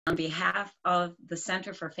On behalf of the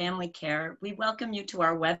Center for Family Care, we welcome you to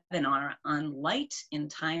our webinar on Light in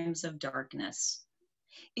Times of Darkness.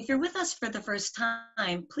 If you're with us for the first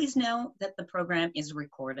time, please know that the program is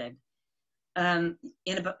recorded. In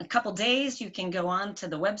a couple days, you can go on to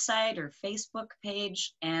the website or Facebook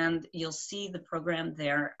page and you'll see the program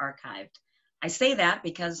there archived. I say that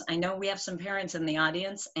because I know we have some parents in the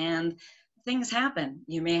audience and things happen.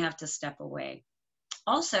 You may have to step away.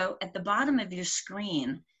 Also, at the bottom of your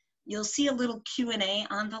screen, you'll see a little Q&A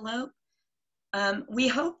envelope. We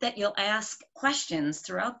hope that you'll ask questions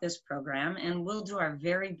throughout this program, and we'll do our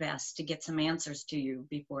very best to get some answers to you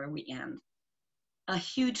before we end. A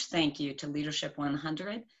huge thank you to Leadership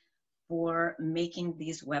 100 for making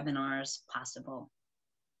these webinars possible.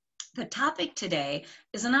 The topic today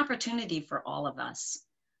is an opportunity for all of us.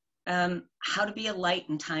 How to be a light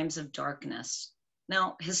in times of darkness.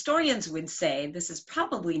 Now, historians would say this is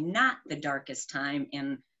probably not the darkest time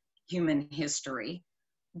in human history,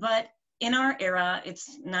 but in our era,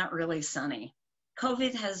 it's not really sunny.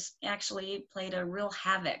 COVID has actually played a real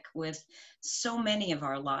havoc with so many of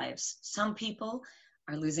our lives. Some people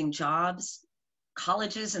are losing jobs.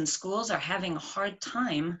 Colleges and schools are having a hard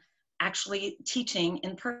time actually teaching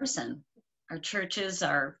in person. Our churches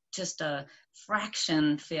are just a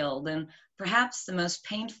fraction filled, and perhaps the most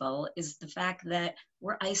painful is the fact that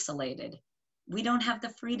we're isolated. We don't have the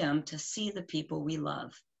freedom to see the people we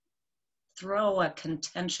love. Throw a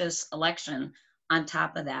contentious election on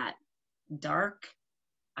top of that. Dark?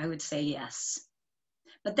 I would say yes.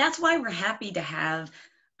 But that's why we're happy to have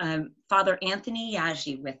Father Anthony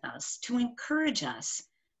Yazge with us to encourage us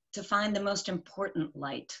to find the most important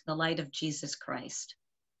light, the light of Jesus Christ.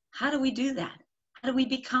 How do we do that? How do we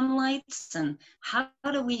become lights? And how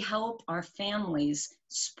do we help our families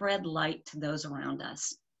spread light to those around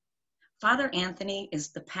us? Father Anthony is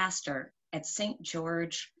the pastor at St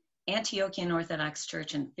George Antiochian Orthodox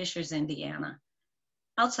Church in Fishers, Indiana,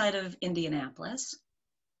 outside of Indianapolis.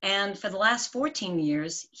 And for the last 14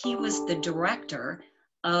 years, he was the director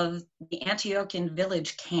of the Antiochian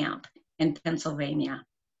Village camp in Pennsylvania.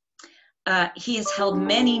 He has held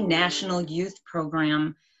many national youth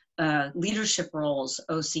program leadership roles,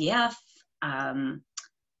 OCF,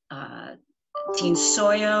 Teen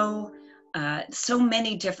SOYO, so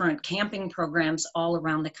many different camping programs all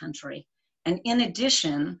around the country. And in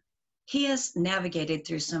addition, he has navigated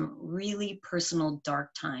through some really personal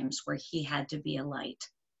dark times where he had to be a light.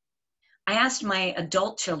 I asked my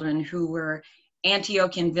adult children who were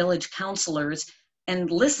Antiochian Village counselors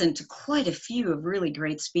and listened to quite a few of really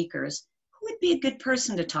great speakers, who would be a good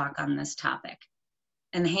person to talk on this topic.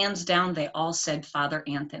 And hands down, they all said Father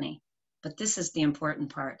Anthony. But this is the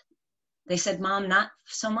important part. They said, Mom, not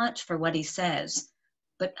so much for what he says,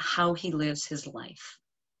 but how he lives his life.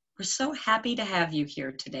 We're so happy to have you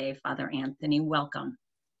here today, Father Anthony. Welcome.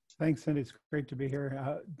 Thanks, Cindy. It's great to be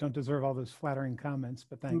here. Don't deserve all those flattering comments,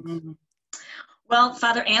 but thanks. Mm-hmm. Well,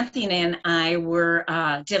 Father Anthony and I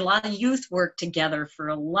did a lot of youth work together for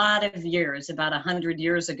a lot of years, about 100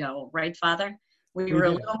 years ago, right, Father? We were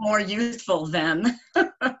a little more youthful then.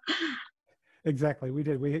 Exactly, we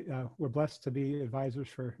did. We're blessed to be advisors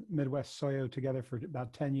for Midwest SOYO together for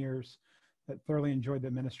about 10 years. That thoroughly enjoyed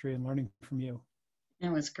the ministry and learning from you. It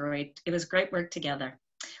was great. It was great work together.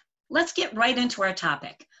 Let's get right into our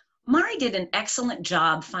topic. Mari did an excellent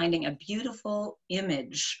job finding a beautiful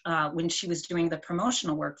image when she was doing the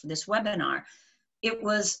promotional work for this webinar. It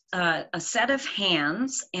was a set of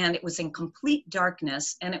hands, and it was in complete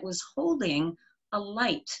darkness, and it was holding a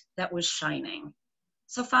light that was shining.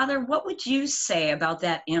 So, Father, what would you say about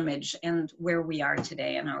that image and where we are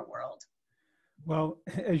today in our world? Well,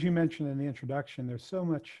 as you mentioned in the introduction, there's so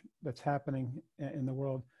much that's happening in the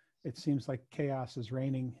world. It seems like chaos is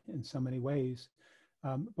reigning in so many ways.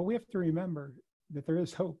 But we have to remember that there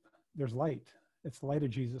is hope. There's light. It's the light of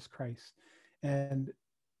Jesus Christ. And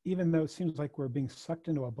even though it seems like we're being sucked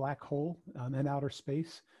into a black hole in outer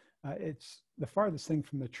space, it's the farthest thing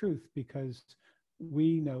from the truth, because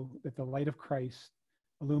we know that the light of Christ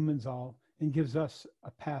illumines all and gives us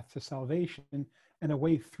a path to salvation and a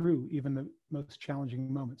way through even the most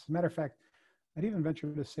challenging moments. As a matter of fact, I'd even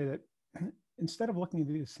venture to say that instead of looking at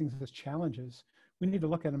these things as challenges, we need to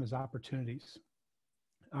look at them as opportunities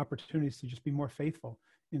to just be more faithful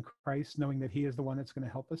in Christ, knowing that he is the one that's going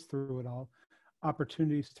to help us through it all,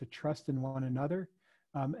 opportunities to trust in one another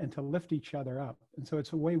and to lift each other up. And so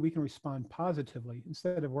it's a way we can respond positively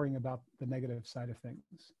instead of worrying about the negative side of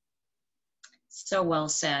things. So well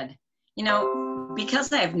said. You know,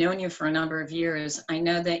 because I've known you for a number of years, I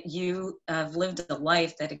know that you have lived a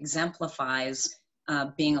life that exemplifies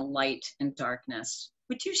being a light in darkness.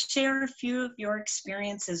 Would you share a few of your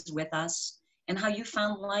experiences with us and how you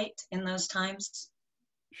found light in those times?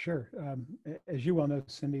 Sure. As you well know,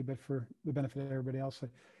 Cindy, but for the benefit of everybody else,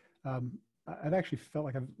 I've actually felt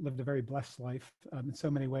like I've lived a very blessed life in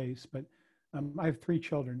so many ways. But I have 3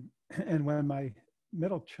 children, and when my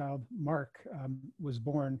middle child, Mark, was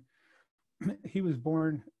born, he was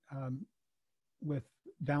born with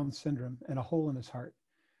Down syndrome and a hole in his heart.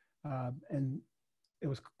 And it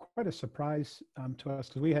was quite a surprise to us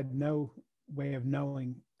because we had no way of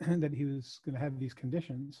knowing that he was going to have these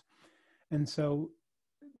conditions. And so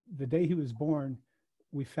the day he was born,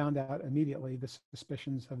 we found out immediately the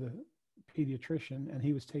suspicions of the pediatrician, and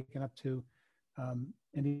he was taken up to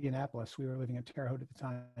Indianapolis. We were living in Terre Haute at the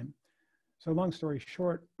time. So long story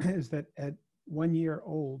short is that at 1 year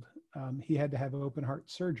old, he had to have open heart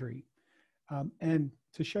surgery. And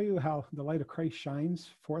to show you how the light of Christ shines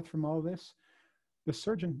forth from all this, the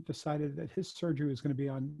surgeon decided that his surgery was going to be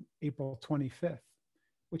on April 25th,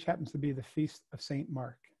 which happens to be the feast of St.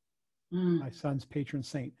 Mark, my son's patron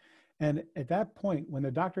saint. And at that point, when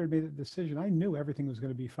the doctor had made the decision, I knew everything was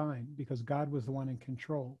going to be fine because God was the one in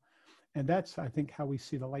control. And that's, I think, how we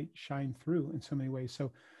see the light shine through in so many ways.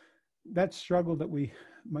 So that struggle that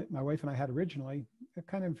my wife and I had originally, it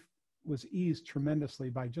kind of was eased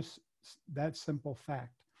tremendously by just that simple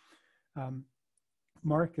fact.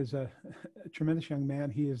 Mark is a tremendous young man.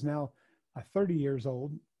 He is now 30 years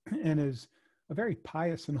old and is a very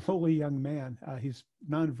pious and holy young man. He's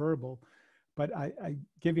nonverbal, but I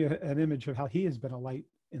give you an image of how he has been a light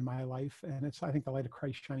in my life. And it's, I think, the light of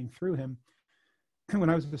Christ shining through him. When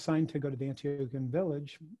I was assigned to go to the Antiochian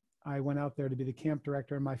Village, I went out there to be the camp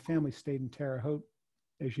director, and my family stayed in Terre Haute,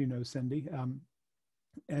 as you know, Cindy.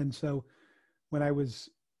 And so when I was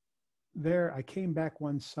there, I came back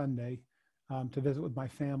one Sunday to visit with my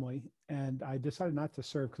family, and I decided not to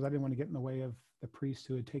serve because I didn't want to get in the way of the priest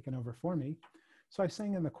who had taken over for me. So I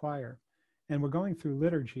sang in the choir, and we're going through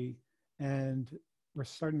liturgy, and we're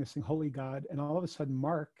starting to sing Holy God, and all of a sudden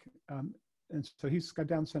Mark, and so he's got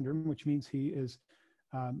Down syndrome, which means he is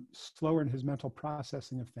slower in his mental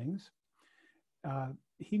processing of things.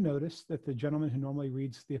 He noticed that the gentleman who normally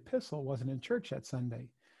reads the epistle wasn't in church that Sunday.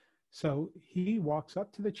 So he walks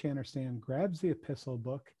up to the chanter stand, grabs the epistle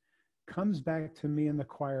book, comes back to me in the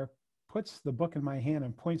choir, puts the book in my hand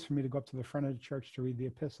and points for me to go up to the front of the church to read the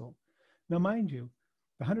epistle. Now, mind you,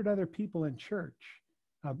 the 100 other people in church,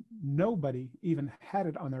 nobody even had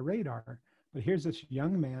it on their radar. But here's this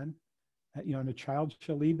young man, and a child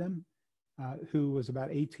shall lead them, who was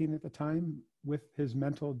about 18 at the time with his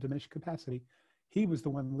mental diminished capacity. He was the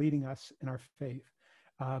one leading us in our faith.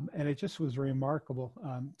 And it just was remarkable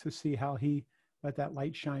to see how he let that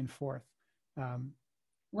light shine forth.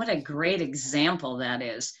 What a great example that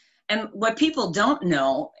is. And what people don't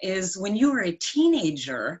know is when you were a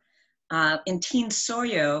teenager in Teen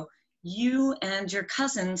SOYO, you and your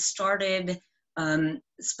cousin started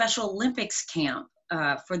Special Olympics camp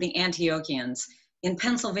for the Antiochians in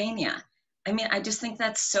Pennsylvania. I mean, I just think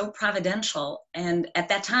that's so providential. And at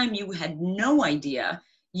that time, you had no idea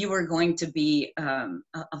you were going to be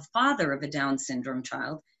a father of a Down syndrome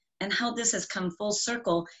child, and how this has come full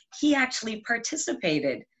circle. He actually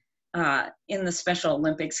participated in the Special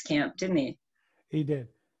Olympics camp, didn't he? He did.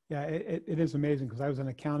 Yeah, it is amazing because I was an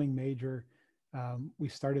accounting major. We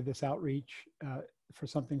started this outreach for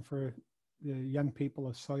something for the young people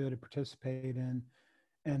of SOYO to participate in.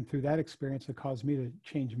 And through that experience, it caused me to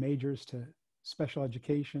change majors to special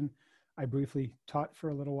education. I briefly taught for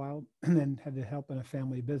a little while and then had to help in a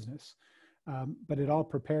family business. But it all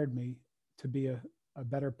prepared me to be a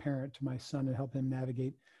better parent to my son and help him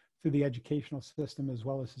navigate through the educational system as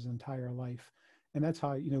well as his entire life. And that's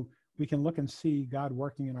how, we can look and see God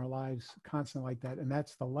working in our lives constantly like that. And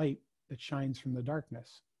that's the light that shines from the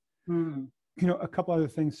darkness. Mm. A couple other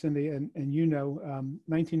things, Cindy, and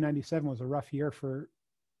 1997 was a rough year for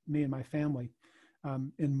me and my family.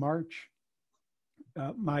 In March,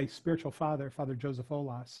 my spiritual father, Father Joseph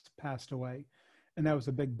Olas, passed away. And that was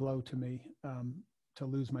a big blow to me, to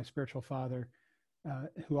lose my spiritual father,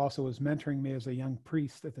 who also was mentoring me as a young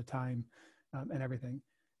priest at the time, and everything.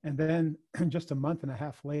 And then just a month and a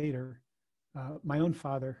half later, my own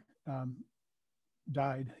father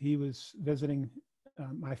died. He was visiting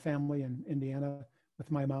my family in Indiana with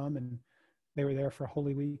my mom, and they were there for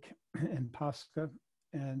Holy Week and Pascha.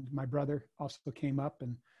 And my brother also came up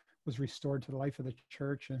and was restored to the life of the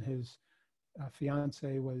church, and his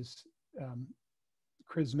fiance was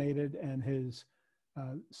chrismated, and his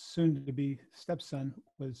soon-to-be stepson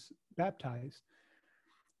was baptized.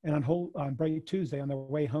 And on Bright Tuesday, on their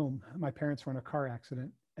way home, my parents were in a car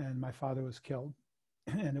accident, and my father was killed.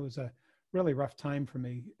 And it was a really rough time for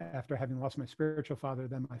me after having lost my spiritual father,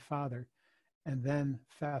 then my father. And then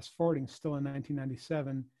fast forwarding, still in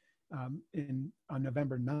 1997, on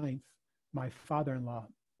November 9th, my father-in-law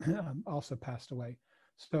also passed away.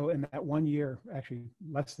 So in that 1 year, actually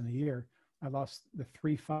less than a year, I lost the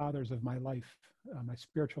three fathers of my life, my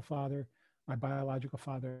spiritual father, my biological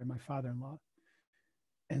father, and my father-in-law.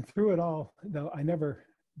 And through it all, though I never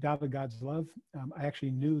doubted God's love, I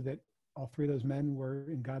actually knew that all three of those men were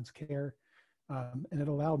in God's care. And it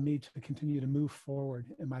allowed me to continue to move forward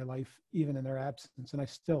in my life, even in their absence. And I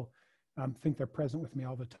still think they're present with me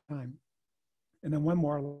all the time. And then one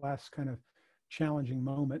more last kind of challenging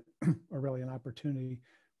moment, or really an opportunity,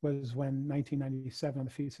 was when 1997, on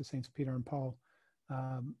the Feast of Saints Peter and Paul,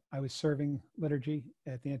 I was serving liturgy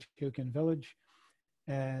at the Antiochian Village.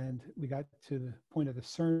 And we got to the point of the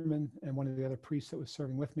sermon, and one of the other priests that was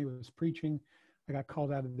serving with me was preaching. I got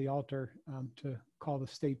called out of the altar to call the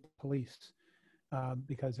state police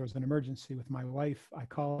because there was an emergency with my wife. I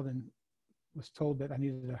called and was told that I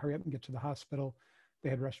needed to hurry up and get to the hospital. They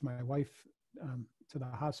had rushed my wife to the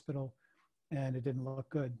hospital, and it didn't look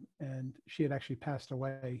good. And she had actually passed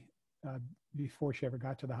away before she ever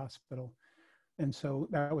got to the hospital. And so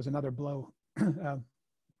that was another blow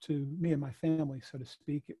to me and my family, so to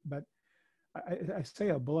speak. But I say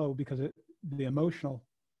a blow because the emotional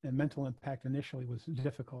and mental impact initially was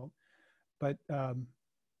difficult. But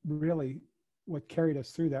really, what carried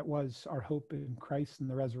us through that was our hope in Christ and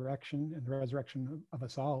the resurrection of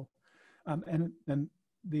us all. And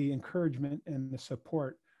the encouragement and the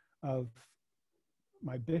support of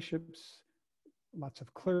my bishops, lots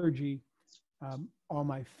of clergy, all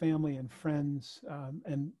my family and friends.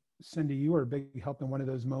 And Cindy, you were a big help in one of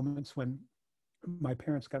those moments when my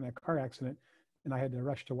parents got in a car accident and I had to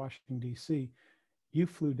rush to Washington, D.C. You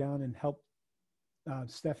flew down and helped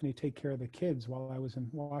Stephanie take care of the kids while I was in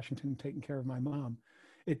Washington taking care of my mom.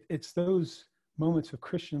 It's those moments of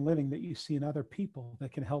Christian living that you see in other people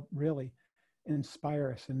that can help really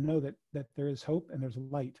inspire us and know that there is hope and there's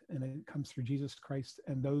light, and it comes through Jesus Christ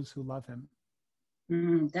and those who love him.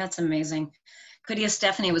 That's amazing. Cutia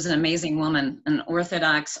Stephanie was an amazing woman, an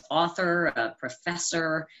Orthodox author, a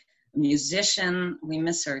professor, a musician. We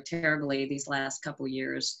miss her terribly these last couple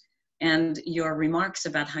years. And your remarks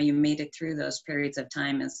about how you made it through those periods of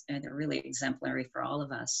time they're really exemplary for all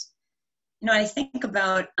of us. You know, I think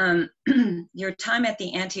about your time at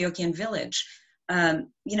the Antiochian Village.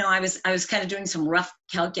 You know, I was kind of doing some rough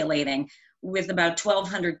calculating with about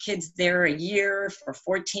 1,200 kids there a year for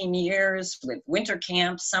 14 years with winter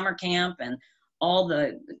camp, summer camp, and all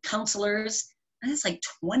the counselors. And it's like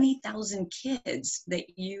 20,000 kids that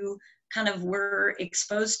you kind of were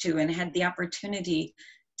exposed to and had the opportunity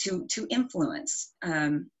to influence.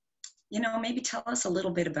 You know, maybe tell us a little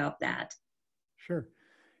bit about that. Sure.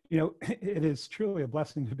 You know, it is truly a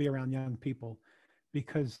blessing to be around young people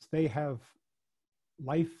because they have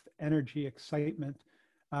life, energy, excitement,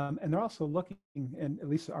 and they're also looking, and at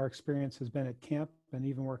least our experience has been at camp and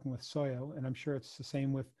even working with SOYO, and I'm sure it's the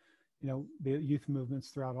same with, you know, the youth movements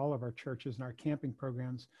throughout all of our churches and our camping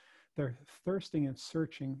programs. They're thirsting and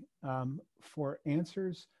searching for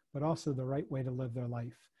answers, but also the right way to live their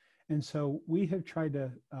life. And so we have tried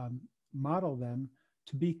to model them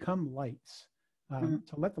to become lights,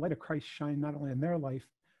 to let the light of Christ shine not only in their life,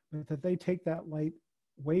 but that they take that light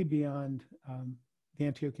way beyond the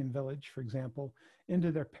Antiochian Village, for example,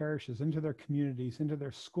 into their parishes, into their communities, into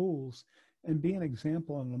their schools, and be an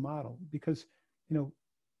example and a model. Because, you know,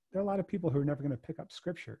 there are a lot of people who are never going to pick up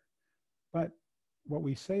scripture. But what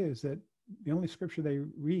we say is that the only scripture they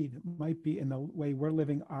read might be in the way we're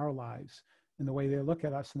living our lives, in the way they look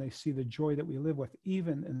at us and they see the joy that we live with,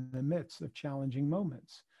 even in the midst of challenging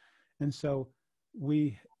moments. And so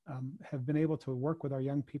we have been able to work with our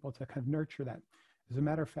young people to kind of nurture that. As a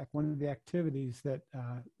matter of fact, one of the activities that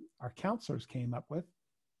our counselors came up with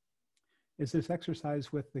is this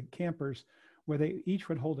exercise with the campers where they each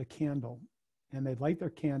would hold a candle and they'd light their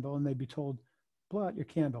candle and they'd be told, blow out your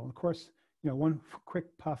candle. And of course, you know, one quick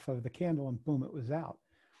puff of the candle and boom, it was out.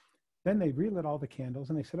 Then they relit all the candles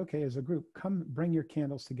and they said, okay, as a group, come bring your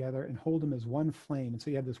candles together and hold them as one flame. And so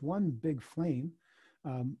you had this one big flame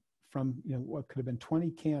from, you know, what could have been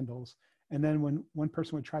 20 candles. And then when one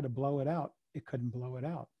person would try to blow it out, it couldn't blow it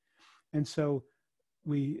out. And so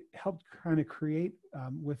we helped kind of create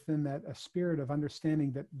within that a spirit of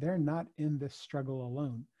understanding that they're not in this struggle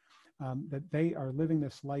alone, that they are living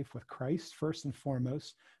this life with Christ first and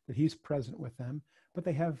foremost, that he's present with them, but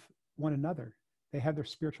they have one another. They have their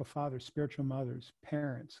spiritual fathers, spiritual mothers,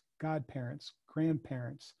 parents, godparents,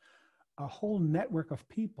 grandparents, a whole network of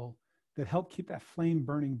people that help keep that flame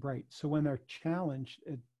burning bright. So when they're challenged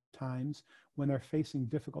at times when they're facing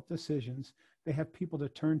difficult decisions, they have people to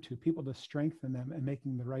turn to, people to strengthen them in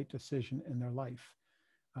making the right decision in their life.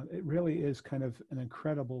 It really is kind of an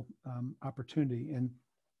incredible opportunity. And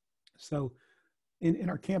so in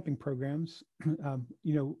our camping programs,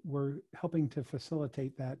 we're helping to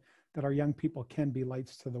facilitate that our young people can be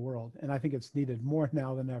lights to the world. And I think it's needed more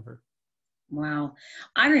now than ever. Wow.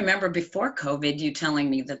 I remember before COVID, you telling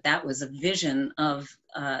me that that was a vision of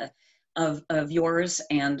yours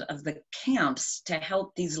and of the camps to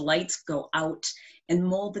help these lights go out and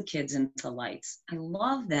mold the kids into lights. I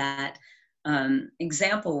love that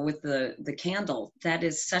example with the candle. That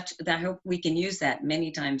is such, that I hope we can use that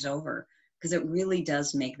many times over, because it really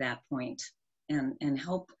does make that point and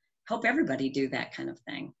help everybody do that kind of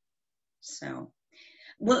thing. So,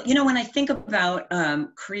 well, when I think about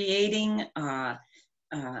creating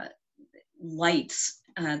lights,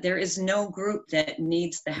 there is no group that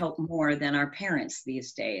needs the help more than our parents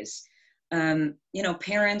these days.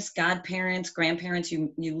 Parents, godparents, grandparents,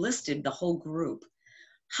 you listed the whole group.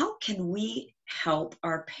 How can we help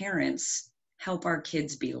our parents help our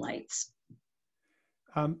kids be lights?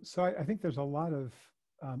 So I think there's a lot of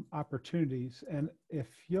opportunities, and if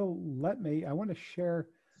you'll let me, I want to share,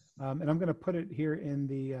 and I'm going to put it here in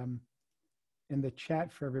the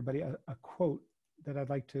chat for everybody, a quote that I'd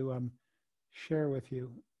like to share with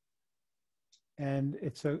you. And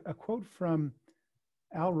it's a quote from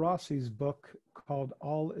Al Rossi's book called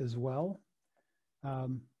All Is Well.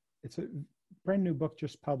 It's a brand new book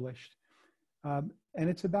just published. And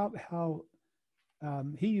it's about how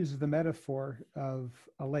he uses the metaphor of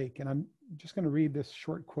a lake. And I'm just going to read this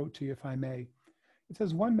short quote to you, if I may. It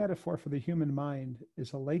says, "One metaphor for the human mind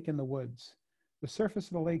is a lake in the woods. The surface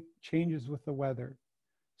of the lake changes with the weather.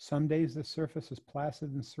 Some days the surface is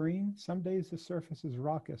placid and serene. Some days the surface is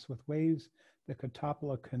raucous with waves that could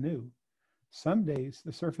topple a canoe. Some days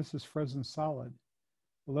the surface is frozen solid.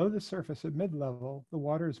 Below the surface at mid-level, the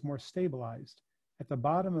water is more stabilized. At the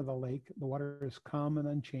bottom of the lake, the water is calm and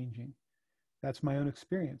unchanging. That's my own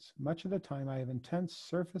experience. Much of the time I have intense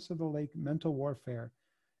surface of the lake mental warfare.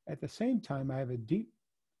 At the same time, I have a deep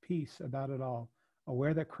peace about it all,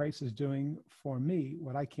 aware that Christ is doing for me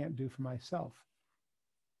what I can't do for myself."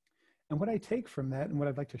 And what I take from that, and what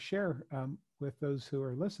I'd like to share with those who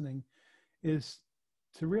are listening, is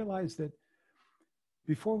to realize that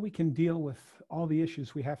before we can deal with all the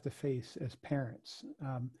issues we have to face as parents,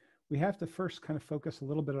 we have to first kind of focus a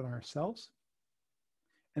little bit on ourselves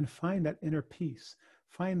and find that inner peace,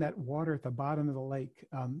 find that water at the bottom of the lake,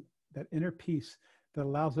 that inner peace that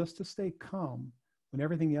allows us to stay calm when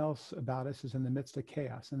everything else about us is in the midst of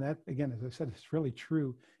chaos. And that, again, as I said, is really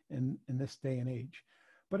true in this day and age.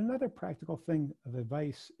 But another practical thing of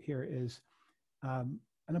advice here is an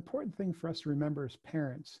important thing for us to remember as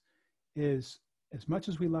parents is, as much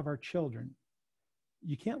as we love our children,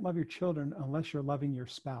 you can't love your children unless you're loving your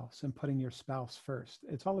spouse and putting your spouse first.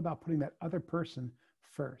 It's all about putting that other person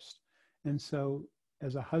first. And so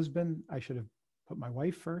as a husband, I should have put my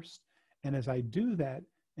wife first. And as I do that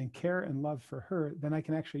and care and love for her, then I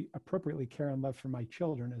can actually appropriately care and love for my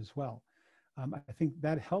children as well. I think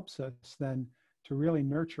that helps us then to really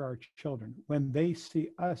nurture our children. When they see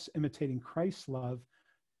us imitating Christ's love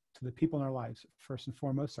to the people in our lives, first and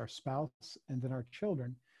foremost, our spouse, and then our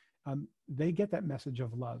children, they get that message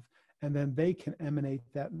of love. And then they can emanate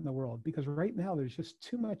that in the world. Because right now, there's just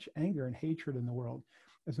too much anger and hatred in the world.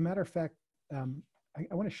 As a matter of fact,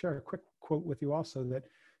 I want to share a quick quote with you also that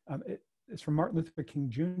it's from Martin Luther King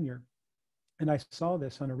Jr. And I saw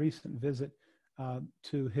this on a recent visit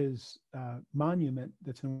to his monument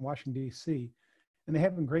that's in Washington, D.C. And they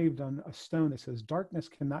have engraved on a stone that says, "Darkness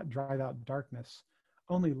cannot drive out darkness.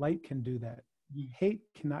 Only light can do that. Hate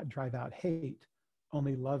cannot drive out hate.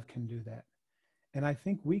 Only love can do that." And I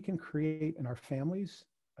think we can create in our families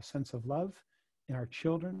a sense of love, in our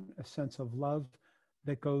children a sense of love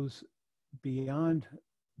that goes beyond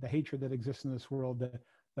the hatred that exists in this world,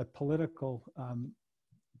 the political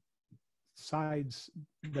sides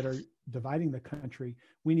that are dividing the country.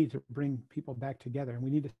 We need to bring people back together, and we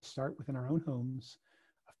need to start within our own homes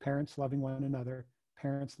of parents loving one another,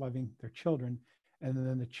 parents loving their children, and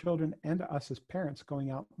then the children and us as parents going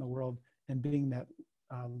out in the world and being that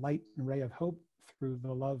light and ray of hope through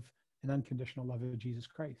the love and unconditional love of Jesus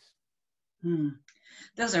Christ.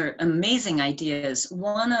 Those are amazing ideas.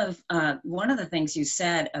 One of the things you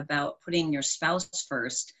said about putting your spouse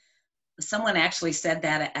first, someone actually said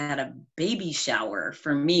that at a baby shower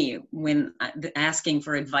for me when asking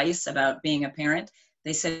for advice about being a parent.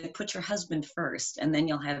 They said, put your husband first, and then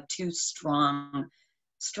you'll have two strong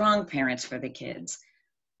parents for the kids.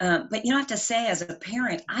 But you have to say, as a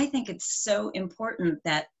parent, I think it's so important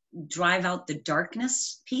that drive out the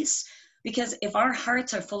darkness piece. Because if our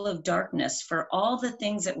hearts are full of darkness for all the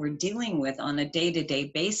things that we're dealing with on a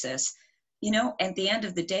day-to-day basis, at the end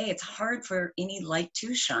of the day, it's hard for any light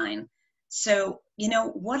to shine. So,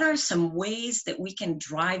 what are some ways that we can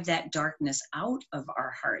drive that darkness out of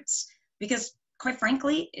our hearts? Because quite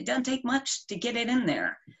frankly, it doesn't take much to get it in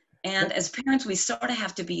there. And as parents, we sort of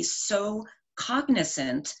have to be so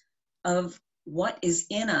cognizant of what is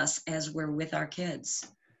in us as we're with our kids.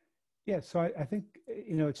 Yeah, so I think,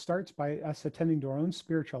 it starts by us attending to our own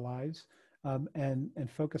spiritual lives and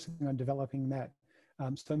focusing on developing that.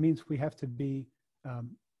 So it means we have to be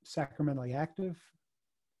sacramentally active,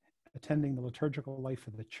 attending the liturgical life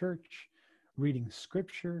of the church, reading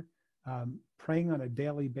scripture, praying on a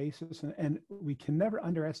daily basis. And we can never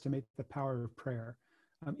underestimate the power of prayer.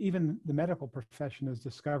 Even the medical profession is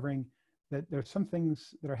discovering that there's some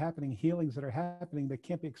things that are happening, healings that are happening that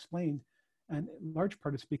can't be explained. And in large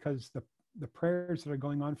part, it's because the prayers that are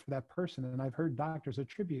going on for that person. And I've heard doctors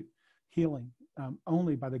attribute healing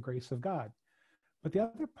only by the grace of God. But the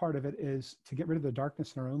other part of it is to get rid of the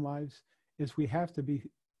darkness in our own lives is we have to be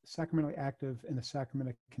sacramentally active in the sacrament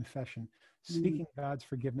of confession, seeking God's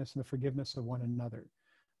forgiveness and the forgiveness of one another.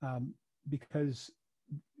 Because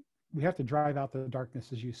we have to drive out the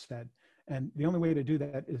darkness, as you said. And the only way to do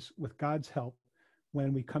that is with God's help.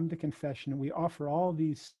 When we come to confession and we offer all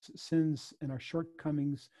these sins and our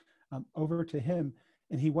shortcomings over to him,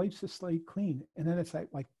 and he wipes the slate clean. And then it's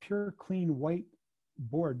like pure, clean, white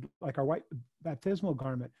board, like our white baptismal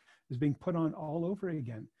garment is being put on all over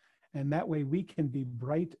again. And that way we can be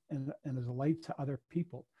bright and as a light to other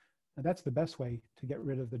people. And that's the best way to get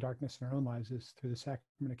rid of the darkness in our own lives is through the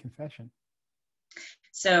sacrament of confession.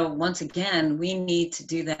 So once again, we need to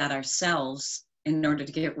do that ourselves in order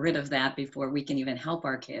to get rid of that before we can even help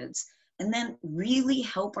our kids. And then really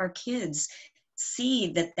help our kids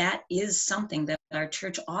see that that is something that our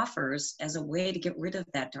church offers as a way to get rid of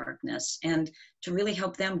that darkness and to really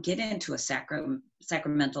help them get into a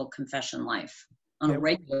sacramental confession life on a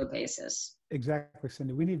regular basis. Exactly,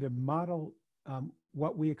 Cindy. We need to model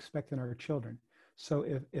what we expect in our children. So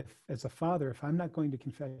if as a father, if I'm not going to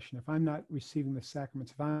confession, if I'm not receiving the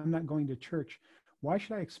sacraments, if I'm not going to church, why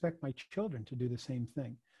should I expect my children to do the same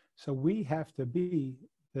thing? So we have to be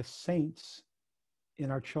the saints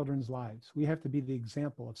in our children's lives. We have to be the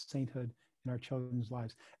example of sainthood in our children's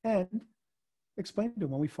lives. And explain to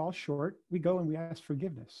them when we fall short, we go and we ask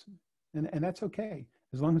forgiveness. And that's okay,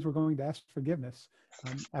 as long as we're going to ask forgiveness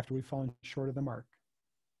after we've fallen short of the mark.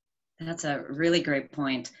 That's a really great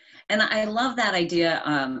point. And I love that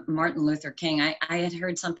idea, Martin Luther King. I had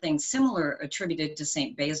heard something similar attributed to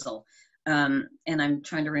St. Basil. And I'm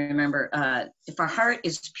trying to remember, if our heart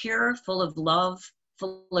is pure, full of love,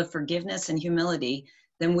 full of forgiveness and humility,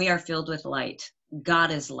 then we are filled with light. God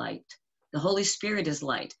is light. The Holy Spirit is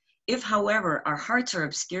light. If, however, our hearts are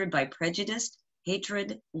obscured by prejudice,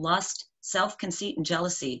 hatred, lust, self-conceit, and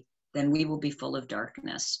jealousy, then we will be full of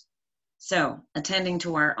darkness. So attending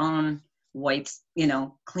to our own whites,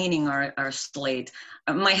 cleaning our slate.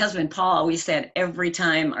 My husband, Paul, always said every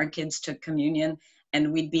time our kids took communion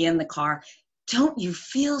and we'd be in the car, don't you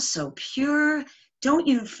feel so pure? Don't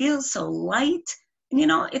you feel so light? And,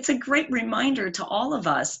 it's a great reminder to all of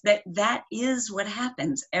us that that is what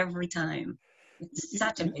happens every time. It's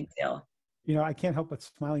such a big deal. I can't help but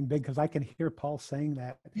smiling big because I can hear Paul saying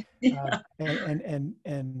that.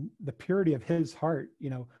 And the purity of his heart,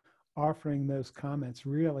 offering those comments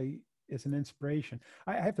really is an inspiration.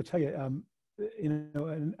 I have to tell you,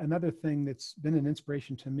 another thing that's been an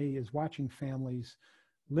inspiration to me is watching families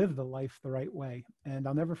live the life the right way. And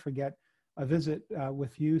I'll never forget a visit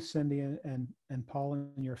with you, Cindy, and Paul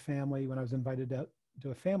and your family when I was invited to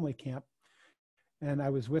a family camp. And I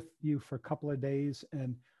was with you for a couple of days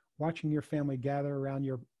and watching your family gather around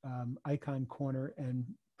your icon corner and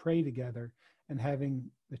pray together and having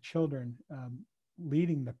the children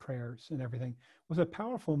leading the prayers and everything was a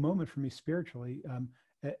powerful moment for me spiritually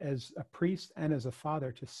as a priest and as a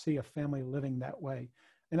father to see a family living that way.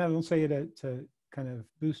 And I don't say it to kind of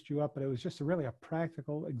boost you up, but it was just really a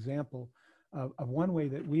practical example of one way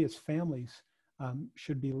that we as families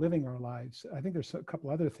should be living our lives. I think there's a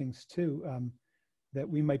couple other things too that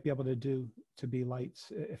we might be able to do to be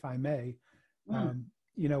lights, if I may. I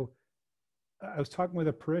was talking with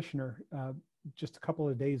a parishioner just a couple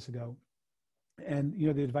of days ago, and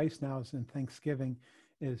the advice now is in Thanksgiving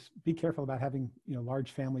is be careful about having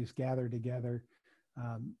large families gather together,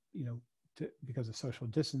 because of social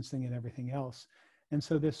distancing and everything else. And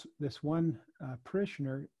so this one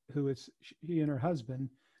parishioner she and her husband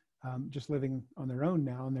just living on their own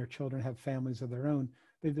now, and their children have families of their own.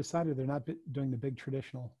 They've decided they're not doing the big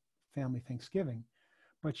traditional family Thanksgiving.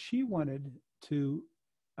 But she wanted to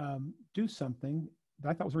do something that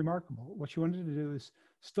I thought was remarkable. What she wanted to do is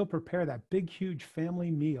still prepare that big, huge family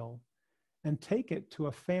meal and take it to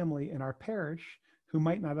a family in our parish who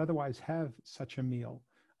might not otherwise have such a meal.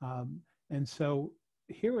 And so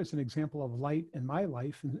here was an example of light in my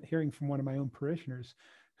life, and hearing from one of my own parishioners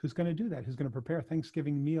who's going to do that, who's going to prepare a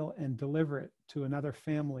Thanksgiving meal and deliver it to another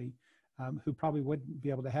family who probably wouldn't be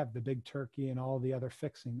able to have the big turkey and all the other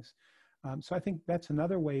fixings. So I think that's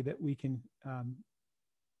another way that we can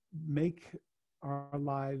make our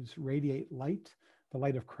lives radiate light, the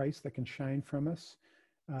light of Christ that can shine from us.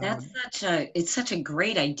 It's such a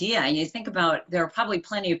great idea. And you think about, there are probably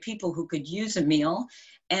plenty of people who could use a meal.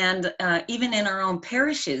 And even in our own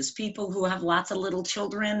parishes, people who have lots of little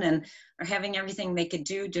children and are having everything they could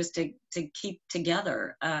do just to keep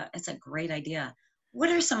together. It's a great idea. What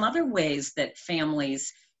are some other ways that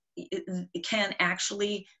families can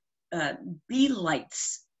actually be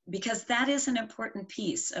lights? Because that is an important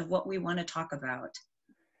piece of what we want to talk about.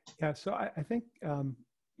 Yeah, so I think,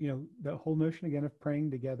 you know, the whole notion again of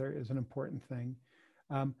praying together is an important thing.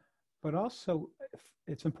 But also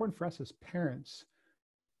it's important for us as parents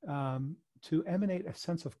to emanate a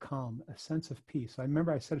sense of calm, a sense of peace. I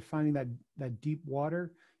remember I said finding that deep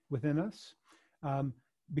water within us.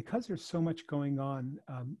 Because there's so much going on,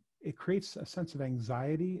 it creates a sense of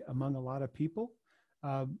anxiety among a lot of people.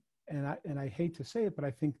 And I hate to say it, but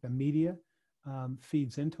I think the media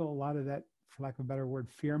feeds into a lot of that, for lack of a better word,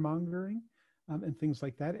 fear-mongering and things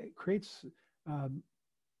like that. It creates a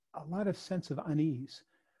lot of sense of unease.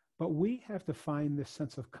 But we have to find this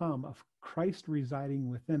sense of calm, of Christ residing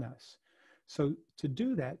within us. So to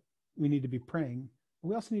do that, we need to be praying.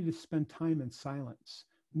 We also need to spend time in silence.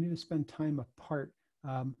 We need to spend time apart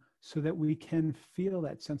so that we can feel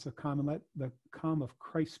that sense of calm and let the calm of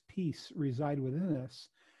Christ's peace reside within us.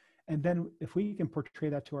 And then if we can portray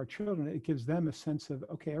that to our children, it gives them a sense of,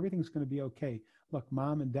 okay, everything's going to be okay. Look,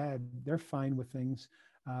 mom and dad, they're fine with things.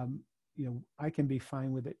 You know, I can be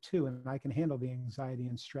fine with it too. And I can handle the anxiety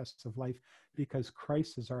and stress of life because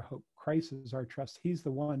Christ is our hope. Christ is our trust. He's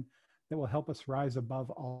the one that will help us rise above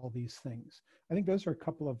all these things. I think those are a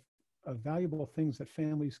couple of valuable things that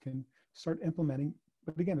families can start implementing.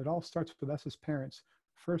 But again, it all starts with us as parents,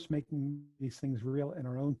 first making these things real in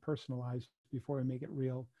our own personal lives before we make it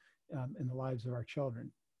real in the lives of our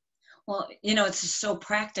children. Well, you know, it's just so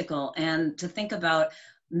practical. And to think about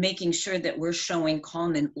making sure that we're showing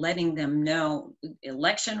calm and letting them know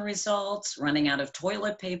election results, running out of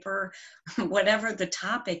toilet paper, whatever the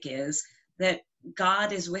topic is, that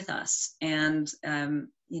God is with us. And,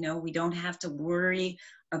 you know, we don't have to worry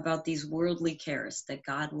about these worldly cares, that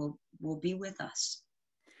God will be with us.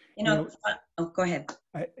 You know, oh, go ahead.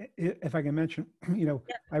 If I can mention, you know,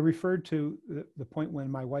 yeah. I referred to the point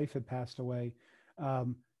when my wife had passed away,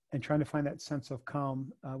 and trying to find that sense of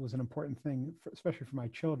calm was an important thing, especially for my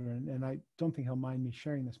children. And I don't think he'll mind me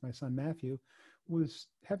sharing this. My son, Matthew, was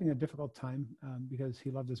having a difficult time because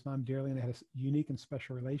he loved his mom dearly and they had a unique and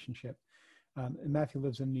special relationship. And Matthew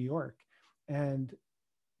lives in New York. And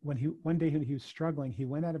when one day he was struggling, he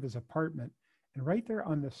went out of his apartment, and right there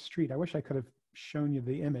on the street, I wish I could have shown you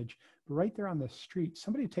the image, but right there on the street,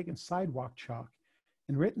 somebody had taken sidewalk chalk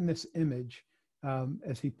and written this image.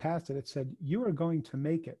 As he passed it, it said, "You are going to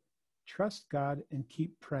make it. Trust God and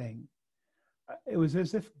keep praying." It was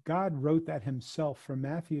as if God wrote that himself for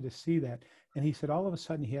Matthew to see that. And he said, all of a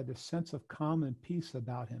sudden, he had this sense of calm and peace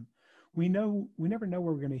about him. We never know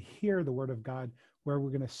where we're going to hear the word of God, where we're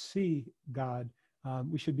going to see God.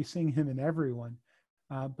 We should be seeing him in everyone.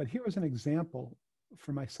 But here was an example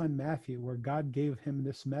for my son, Matthew, where God gave him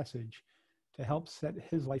this message to help set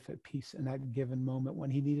his life at peace in that given moment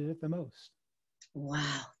when he needed it the most.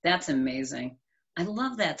 Wow, that's amazing. I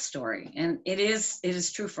love that story. And it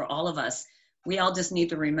is true for all of us. We all just need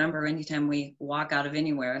to remember anytime we walk out of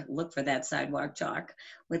anywhere, look for that sidewalk chalk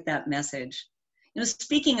with that message. You know,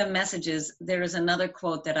 speaking of messages, there is another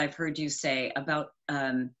quote that I've heard you say about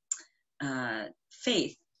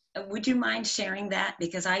faith. Would you mind sharing that?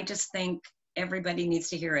 Because I just think everybody needs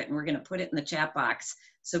to hear it, and we're going to put it in the chat box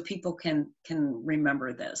so people can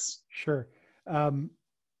remember this. Sure.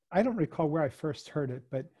 I don't recall where I first heard it,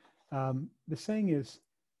 but the saying is,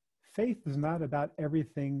 faith is not about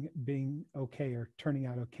everything being okay or turning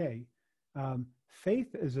out okay.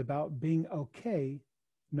 Faith is about being okay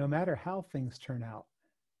no matter how things turn out.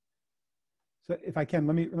 So if I can,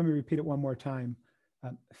 let me repeat it one more time.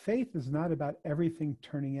 Faith is not about everything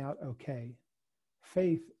turning out okay.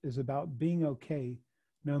 Faith is about being okay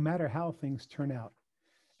no matter how things turn out.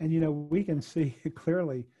 And, you know, we can see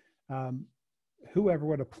clearly whoever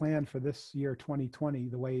would have planned for this year 2020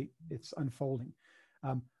 the way it's unfolding.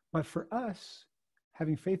 But for us,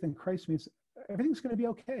 having faith in Christ means everything's going to be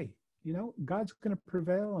okay. You know, God's going to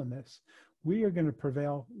prevail on this. We are going to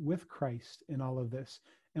prevail with Christ in all of this,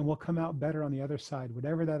 and we'll come out better on the other side,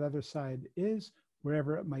 whatever that other side is,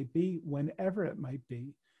 wherever it might be, whenever it might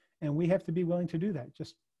be. And we have to be willing to do that.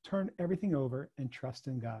 Just turn everything over and trust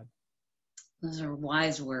in God. Those are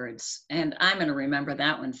wise words, and I'm going to remember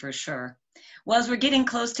that one for sure. Well, as we're getting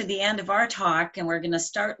close to the end of our talk, and we're going to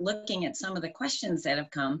start looking at some of the questions that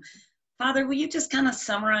have come, Father, will you just kind of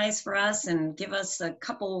summarize for us and give us a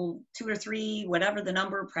couple, 2 or 3, whatever the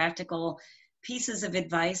number, practical pieces of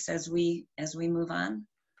advice as we move on?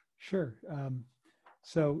 Sure.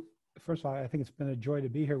 So first of all, I think it's been a joy to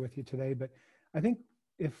be here with you today, but I think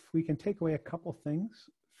if we can take away a couple things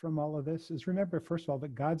from all of this is remember, first of all,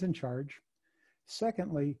 that God's in charge.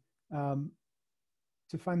 Secondly,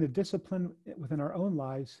 to find the discipline within our own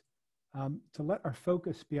lives to let our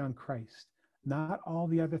focus be on Christ, not all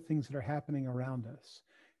the other things that are happening around us,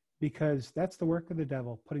 because that's the work of the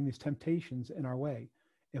devil, putting these temptations in our way.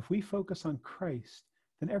 If we focus on Christ,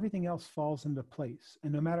 then everything else falls into place.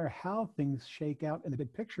 And no matter how things shake out in the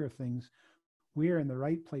big picture of things, we are in the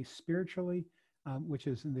right place spiritually, which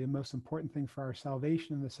is the most important thing for our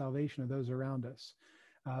salvation and the salvation of those around us.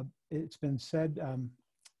 It's been said,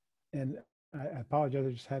 and I apologize,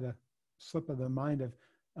 I just had a slip of the mind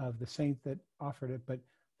of the saint that offered it, but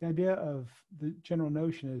the idea of the general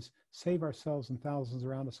notion is save ourselves and thousands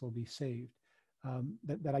around us will be saved.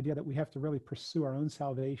 That idea that we have to really pursue our own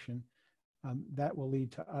salvation, that will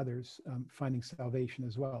lead to others finding salvation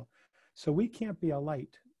as well. So we can't be a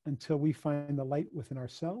light until we find the light within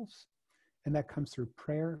ourselves, and that comes through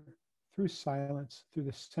prayer, through silence, through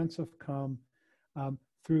the sense of calm,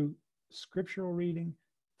 through scriptural reading,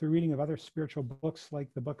 through reading of other spiritual books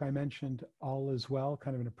like the book I mentioned, All Is Well,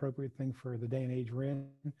 kind of an appropriate thing for the day and age we're in,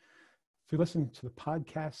 through listening to the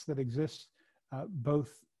podcasts that exist,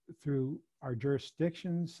 both through our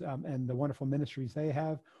jurisdictions and the wonderful ministries they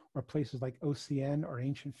have, or places like OCN or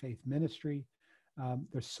Ancient Faith Ministry.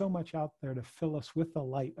 There's so much out there to fill us with the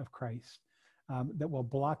light of Christ that will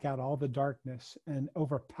block out all the darkness and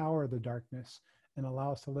overpower the darkness and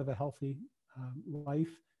allow us to live a healthy life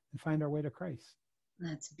and find our way to Christ.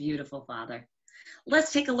 That's beautiful, Father.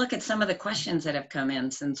 Let's take a look at some of the questions that have come in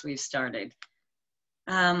since we've started.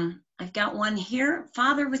 I've got one here.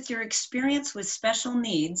 Father, with your experience with special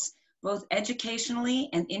needs, both educationally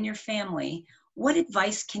and in your family, what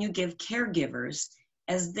advice can you give caregivers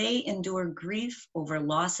as they endure grief over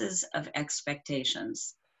losses of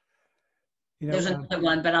expectations? You know, there's another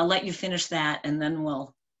one, but I'll let you finish that, and then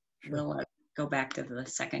we'll go back to the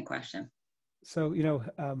second question. So, you know,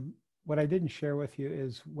 what I didn't share with you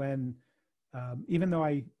is when, even though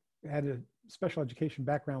I had a special education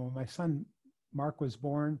background, when my son Mark was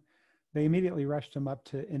born, they immediately rushed him up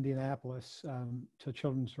to Indianapolis to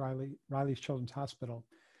Riley's Children's Hospital.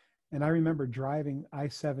 And I remember driving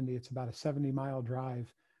I-70, it's about a 70-mile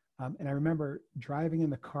drive. And I remember driving in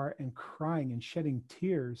the car and crying and shedding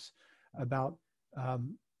tears about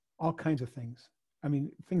all kinds of things. I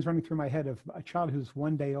mean, things running through my head of a child who's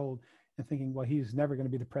 1 day old and thinking, well, he's never going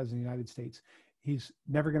to be the president of the United States. He's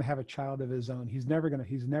never going to have a child of his own. He's never going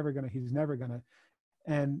to.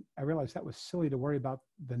 And I realized that was silly to worry about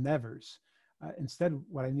the nevers. Instead,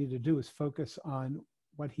 what I needed to do is focus on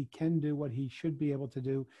what he can do, what he should be able to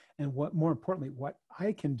do, and what, more importantly, what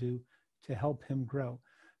I can do to help him grow.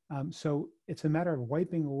 So it's a matter of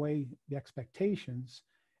wiping away the expectations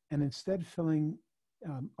and instead filling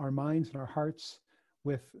our minds and our hearts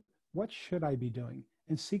with what should I be doing,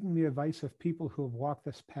 and seeking the advice of people who have walked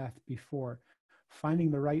this path before, finding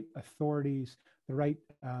the right authorities, the right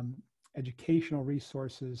educational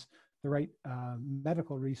resources, the right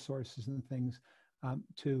medical resources and things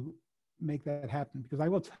to make that happen. Because I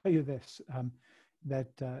will tell you this,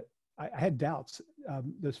 that I had doubts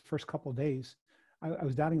those first couple of days. I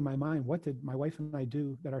was doubting in my mind, what did my wife and I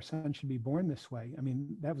do that our son should be born this way? I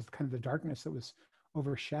mean, that was kind of the darkness that was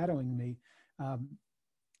overshadowing me.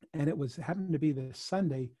 And it happened to be the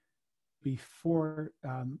Sunday before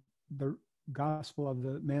the gospel of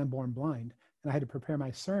the man born blind. And I had to prepare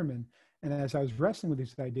my sermon. And as I was wrestling with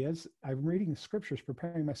these ideas, I'm reading the scriptures,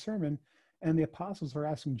 preparing my sermon, and the apostles are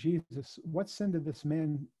asking Jesus, what sin did this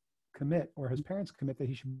man commit, or his parents commit, that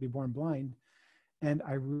he should be born blind? And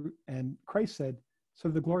Christ said, so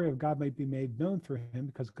the glory of God might be made known through him,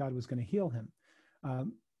 because God was going to heal him.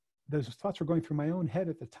 Those thoughts were going through my own head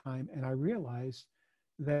at the time, and I realized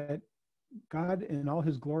that God in all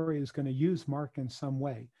his glory is going to use Mark in some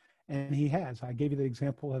way. And he has. I gave you the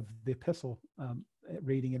example of the epistle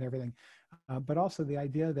reading and everything. But also the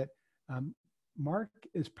idea that Mark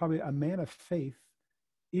is probably a man of faith,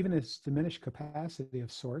 even his diminished capacity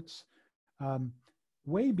of sorts,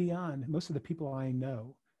 way beyond most of the people I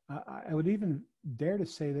know. I would even dare to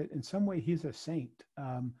say that in some way he's a saint,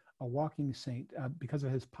 a walking saint, because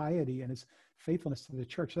of his piety and his faithfulness to the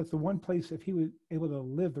church. That's the one place, if he was able to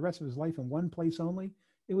live the rest of his life in one place only,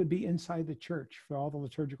 it would be inside the church for all the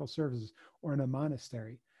liturgical services or in a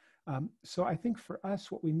monastery. So I think for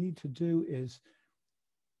us, what we need to do is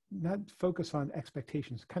not focus on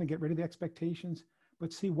expectations, kind of get rid of the expectations,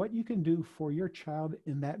 but see what you can do for your child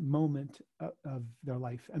in that moment of their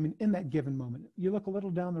life. I mean, in that given moment, you look a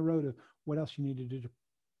little down the road of what else you need to do to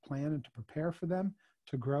plan and to prepare for them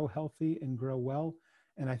to grow healthy and grow well.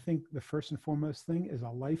 And I think the first and foremost thing is a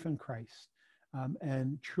life in Christ.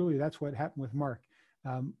 And truly, that's what happened with Mark.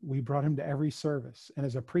 We brought him to every service. And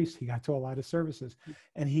as a priest, he got to a lot of services.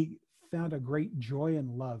 And he found a great joy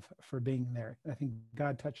and love for being there. I think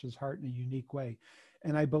God touched his heart in a unique way.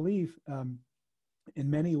 And I believe in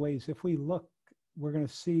many ways, if we look, we're going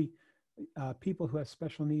to see people who have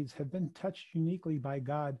special needs have been touched uniquely by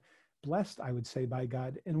God, blessed, I would say, by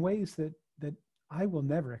God in ways that I will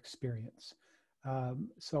never experience.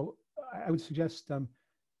 So I would suggest,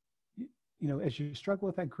 as you struggle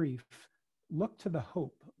with that grief, look to the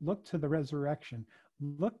hope, look to the resurrection,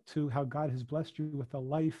 look to how God has blessed you with a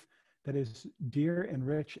life that is dear and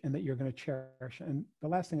rich and that you're going to cherish. And the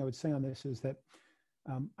last thing I would say on this is that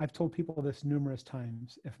I've told people this numerous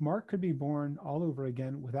times. If Mark could be born all over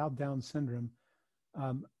again without Down syndrome,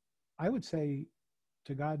 I would say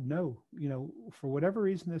to God, no, for whatever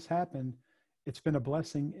reason this happened, it's been a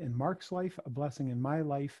blessing in Mark's life, a blessing in my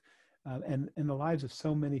life, and in the lives of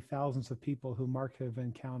so many thousands of people who Mark have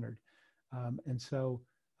encountered. And so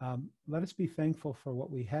let us be thankful for what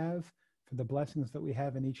we have, for the blessings that we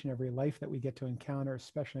have in each and every life that we get to encounter,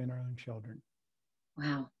 especially in our own children.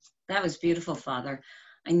 Wow, that was beautiful, Father.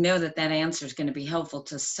 I know that answer is going to be helpful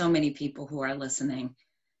to so many people who are listening.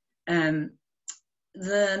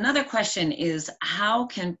 Another question is, how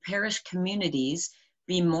can parish communities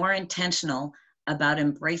be more intentional about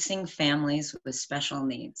embracing families with special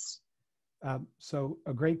needs? So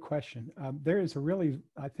a great question. There is a really,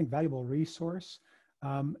 I think, valuable resource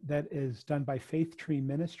that is done by Faith Tree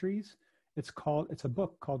Ministries. It's a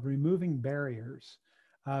book called Removing Barriers.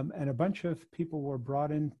 And a bunch of people were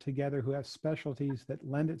brought in together who have specialties that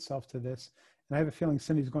lend itself to this. And I have a feeling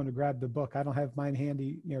Cindy's going to grab the book. I don't have mine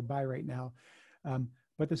handy nearby right now.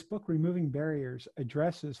 But this book, Removing Barriers,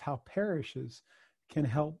 addresses how parishes can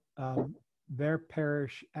help their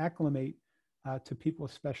parish acclimate to people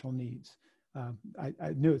with special needs.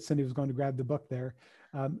 I knew it. Cindy was going to grab the book there.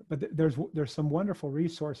 But there's some wonderful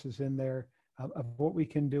resources in there of what we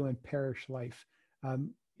can do in parish life.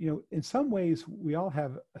 In some ways, we all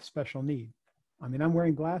have a special need. I mean, I'm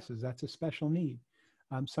wearing glasses. That's a special need.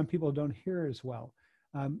 Some people don't hear as well.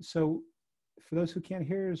 So for those who can't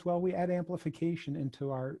hear as well, we add amplification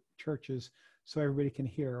into our churches so everybody can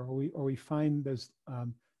hear, or we find those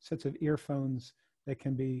sets of earphones that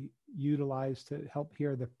can be utilized to help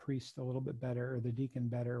hear the priest a little bit better, or the deacon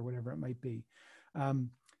better, or whatever it might be.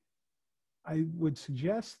 I would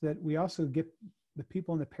suggest that we also get the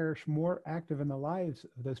people in the parish more active in the lives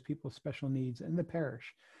of those people with special needs in the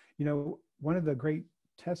parish. One of the great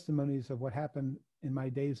testimonies of what happened in my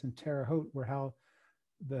days in Terre Haute were how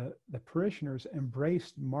the parishioners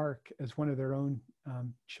embraced Mark as one of their own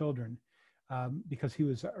children because he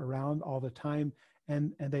was around all the time,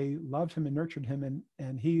 and they loved him and nurtured him,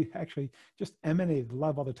 and he actually just emanated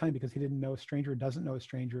love all the time because he didn't know a stranger, doesn't know a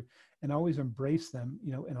stranger, and always embraced them,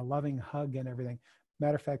 in a loving hug and everything.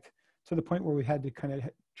 Matter of fact, to the point where we had to kind of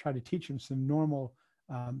try to teach him some normal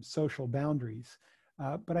social boundaries.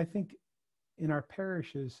 But I think in our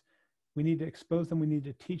parishes, we need to expose them, we need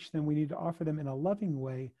to teach them, we need to offer them in a loving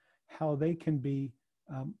way how they can be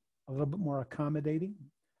a little bit more accommodating.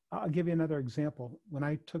 I'll give you another example. When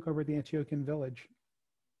I took over the Antiochian Village,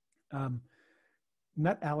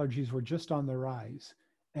 nut allergies were just on the rise.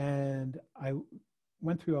 And I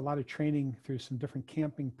went through a lot of training through some different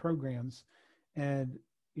camping programs. And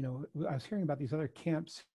I was hearing about these other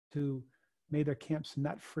camps who made their camps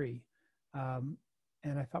nut-free. And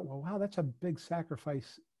I thought, well, wow, that's a big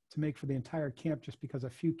sacrifice to make for the entire camp just because a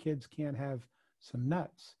few kids can't have some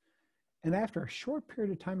nuts. And after a short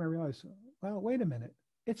period of time, I realized, well, wait a minute.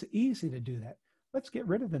 It's easy to do that. Let's get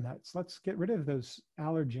rid of the nuts. Let's get rid of those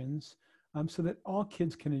allergens so that all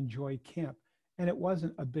kids can enjoy camp. And it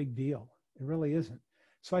wasn't a big deal. It really isn't.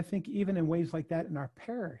 So I think even in ways like that in our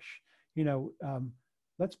parish,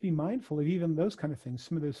 let's be mindful of even those kind of things,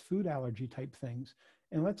 some of those food allergy type things.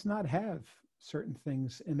 And let's not have certain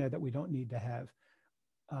things in there that we don't need to have.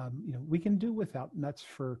 We can do without nuts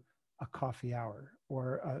for a coffee hour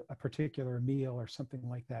or a particular meal or something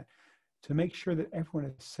like that, to make sure that everyone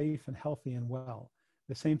is safe and healthy and well.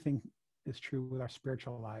 The same thing is true with our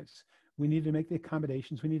spiritual lives. We need to make the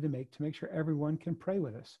accommodations we need to make sure everyone can pray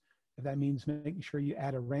with us. If that means making sure you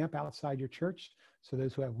add a ramp outside your church so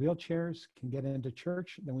those who have wheelchairs can get into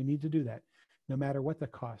church, then we need to do that, no matter what the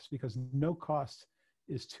cost, because no cost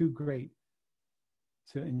is too great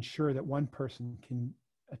to ensure that one person can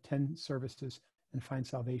attend services and find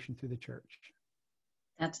salvation through the church.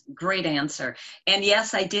 That's a great answer. And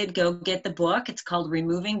yes, I did go get the book. It's called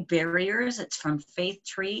Removing Barriers. It's from Faith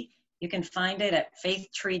Tree. You can find it at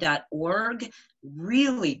faithtree.org.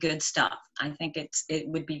 Really good stuff. I think it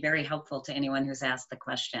would be very helpful to anyone who's asked the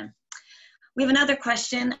question. We have another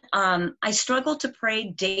question. I struggle to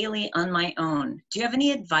pray daily on my own. Do you have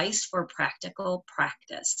any advice for practical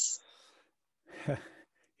practice?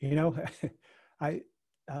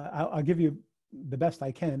 I'll give you the best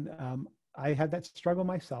I can. I had that struggle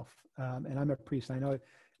myself, and I'm a priest. I know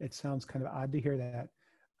it sounds kind of odd to hear that,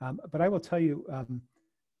 but I will tell you,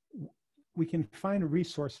 we can find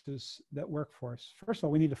resources that work for us. First of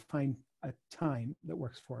all, we need to find a time that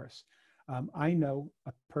works for us. I know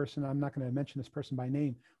a person, I'm not going to mention this person by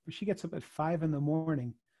name, but she gets up at 5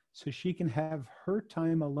 a.m. so she can have her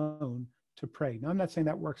time alone to pray. Now, I'm not saying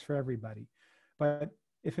that works for everybody, but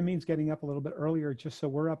if it means getting up a little bit earlier just so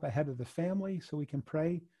we're up ahead of the family so we can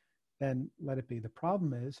pray, then let it be. The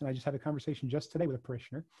problem is, and I just had a conversation just today with a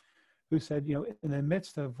parishioner who said, in the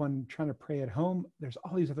midst of when trying to pray at home, there's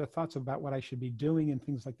all these other thoughts about what I should be doing and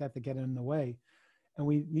things like that get in the way. And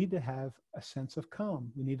we need to have a sense of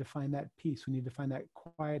calm. We need to find that peace. We need to find that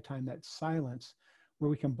quiet time, that silence where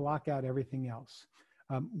we can block out everything else.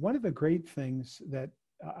 One of the great things that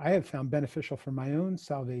I have found beneficial for my own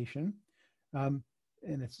salvation, and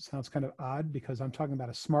it sounds kind of odd because I'm talking about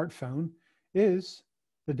a smartphone, is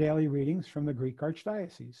the daily readings from the Greek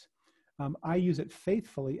Archdiocese. I use it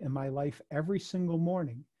faithfully in my life every single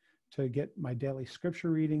morning to get my daily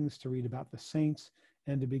scripture readings, to read about the saints,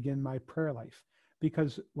 and to begin my prayer life.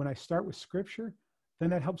 Because when I start with scripture,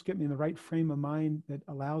 then that helps get me in the right frame of mind that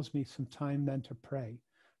allows me some time then to pray.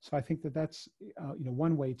 So I think that that's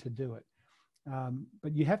one way to do it.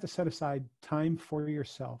 But you have to set aside time for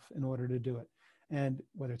yourself in order to do it. And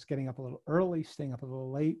whether it's getting up a little early, staying up a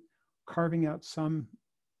little late, carving out some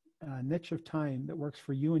niche of time that works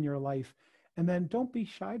for you in your life. And then don't be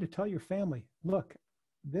shy to tell your family, look,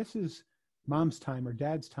 this is mom's time or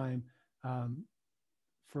dad's time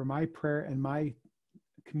for my prayer and my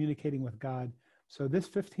communicating with God. So this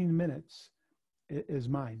 15 minutes is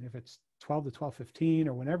mine. If it's 12 to 12:15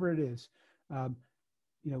 or whenever it is,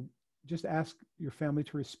 just ask your family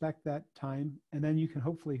to respect that time. And then you can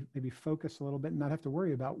hopefully maybe focus a little bit and not have to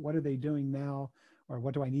worry about what are they doing now or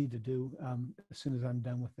what do I need to do as soon as I'm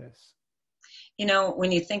done with this.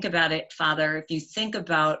 When you think about it, Father, if you think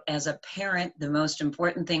about as a parent, the most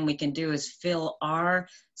important thing we can do is fill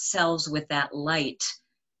ourselves with that light.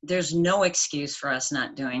 There's no excuse for us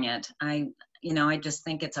not doing it. I just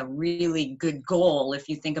think it's a really good goal if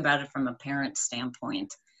you think about it from a parent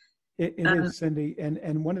standpoint. It is, Cindy.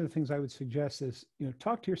 And one of the things I would suggest is,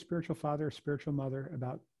 talk to your spiritual father or spiritual mother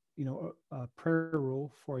about, a prayer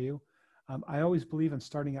rule for you. I always believe in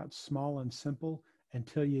starting out small and simple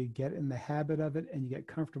until you get in the habit of it and you get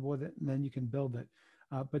comfortable with it, and then you can build it.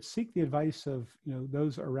 But seek the advice of,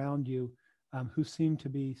 those around you who seem to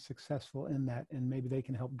be successful in that, and maybe they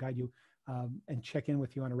can help guide you and check in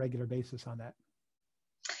with you on a regular basis on that.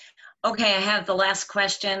 Okay, I have the last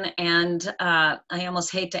question, and I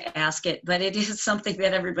almost hate to ask it, but it is something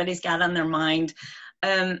that everybody's got on their mind.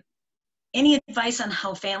 Any advice on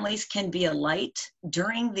how families can be a light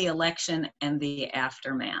during the election and the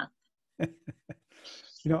aftermath?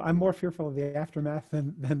 I'm more fearful of the aftermath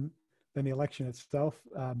than the election itself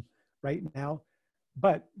right now.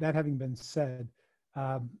 But that having been said,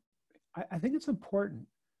 I think it's important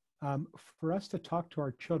for us to talk to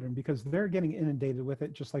our children because they're getting inundated with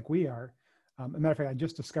it just like we are. As a matter of fact, I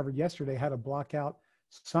just discovered yesterday how to block out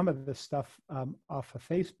some of this stuff off of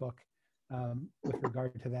Facebook with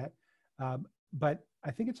regard to that. But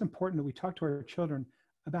I think it's important that we talk to our children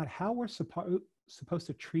about how we're supposed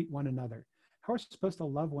to treat one another, how we're supposed to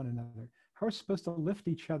love one another, how we're supposed to lift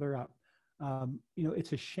each other up.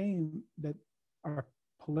 It's a shame that our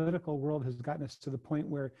political world has gotten us to the point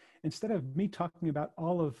where instead of me talking about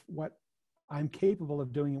all of what I'm capable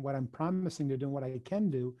of doing and what I'm promising to do and what I can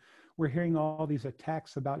do, we're hearing all these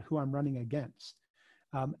attacks about who I'm running against.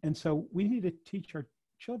 And so we need to teach our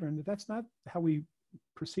children that that's not how we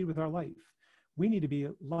proceed with our life. We need to be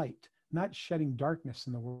light, not shedding darkness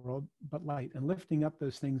in the world, but light, and lifting up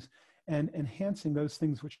those things and enhancing those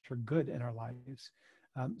things which are good in our lives.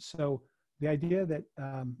 So the idea that,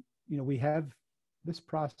 we have this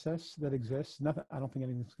process that exists, nothing, I don't think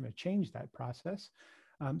anything's going to change that process.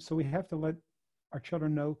 So we have to let our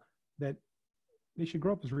children know that they should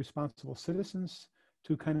grow up as responsible citizens,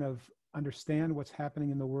 to kind of understand what's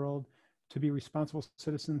happening in the world, to be responsible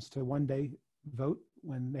citizens, to one day vote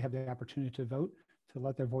when they have the opportunity to vote, to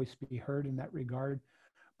let their voice be heard in that regard,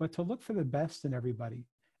 but to look for the best in everybody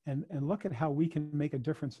and look at how we can make a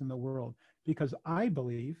difference in the world. Because I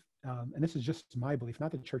believe, and this is just my belief,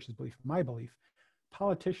 not the church's belief, my belief,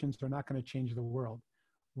 politicians are not going to change the world.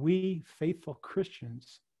 We faithful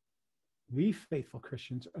Christians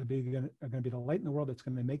are going to be the light in the world that's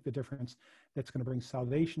going to make the difference, that's going to bring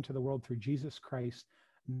salvation to the world through Jesus Christ,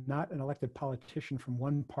 not an elected politician from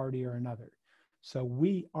one party or another. So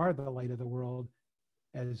we are the light of the world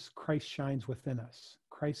as Christ shines within us.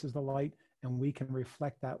 Christ is the light, and we can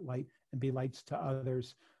reflect that light and be lights to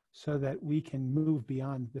others so that we can move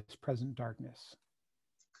beyond this present darkness.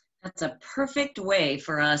 That's a perfect way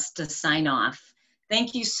for us to sign off.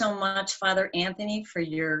 Thank you so much, Father Anthony, for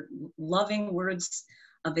your loving words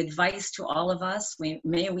of advice to all of us.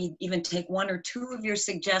 May we even take one or two of your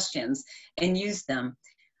suggestions and use them.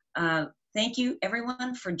 Thank you,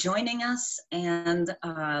 everyone, for joining us, and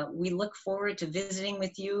we look forward to visiting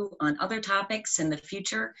with you on other topics in the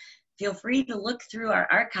future. Feel free to look through our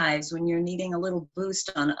archives when you're needing a little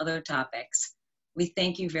boost on other topics. We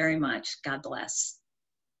thank you very much. God bless.